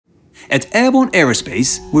At Airborne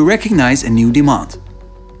Aerospace, we recognize a new demand.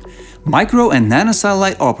 Micro and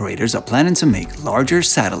nanosatellite operators are planning to make larger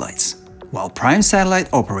satellites, while prime satellite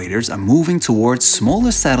operators are moving towards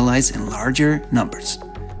smaller satellites in larger numbers.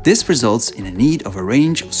 This results in a need of a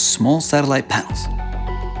range of small satellite panels.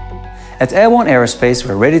 At Airborne Aerospace,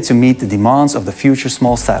 we're ready to meet the demands of the future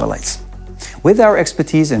small satellites. With our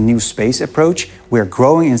expertise and new space approach, we are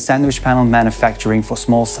growing in sandwich panel manufacturing for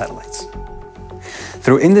small satellites.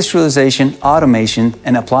 Through industrialization, automation,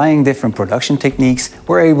 and applying different production techniques,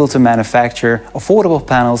 we're able to manufacture affordable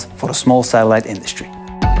panels for the small satellite industry.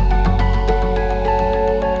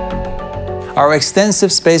 Our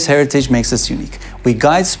extensive space heritage makes us unique. We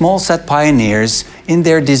guide SmallSat pioneers in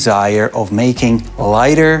their desire of making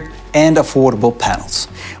lighter and affordable panels.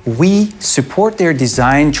 We support their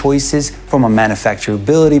design choices from a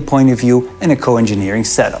manufacturability point of view and a co-engineering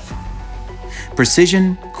setup.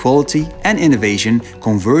 Precision, quality, and innovation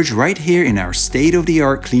converge right here in our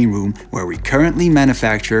state-of-the-art clean room, where we currently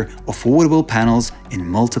manufacture affordable panels in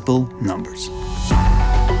multiple numbers.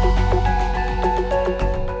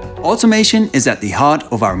 Automation is at the heart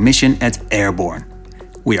of our mission at Airborne.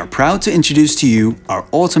 We are proud to introduce to you our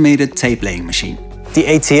automated tape laying machine. The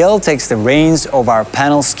ATL takes the reins of our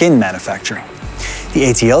panel skin manufacturing. The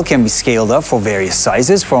ATL can be scaled up for various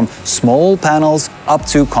sizes, from small panels up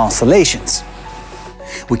to constellations.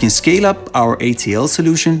 We can scale up our ATL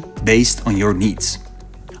solution based on your needs.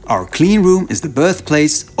 Our clean room is the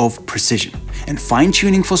birthplace of precision, and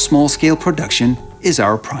fine-tuning for small-scale production is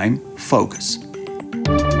our prime focus.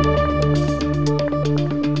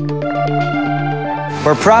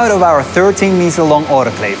 We're proud of our 13-meter-long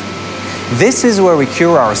autoclave. This is where we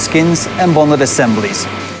cure our skins and bonded assemblies.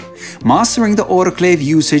 Mastering the autoclave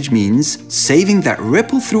usage means saving that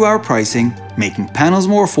ripple through our pricing, making panels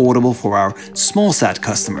more affordable for our SmallSat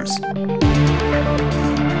customers.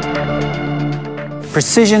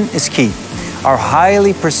 Precision is key. Our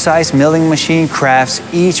highly precise milling machine crafts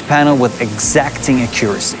each panel with exacting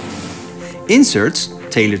accuracy. Inserts,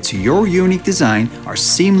 tailored to your unique design, are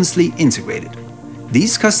seamlessly integrated.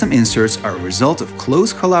 These custom inserts are a result of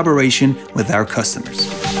close collaboration with our customers.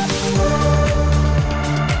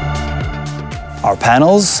 Our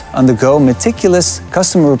panels undergo meticulous,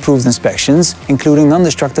 customer-approved inspections, including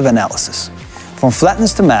non-destructive analysis. From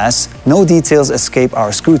flatness to mass, no details escape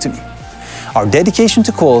our scrutiny. Our dedication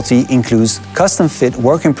to quality includes custom-fit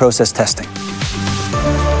work-in-process testing.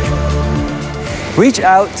 Reach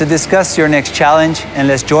out to discuss your next challenge, and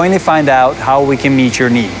let's jointly find out how we can meet your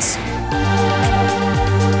needs.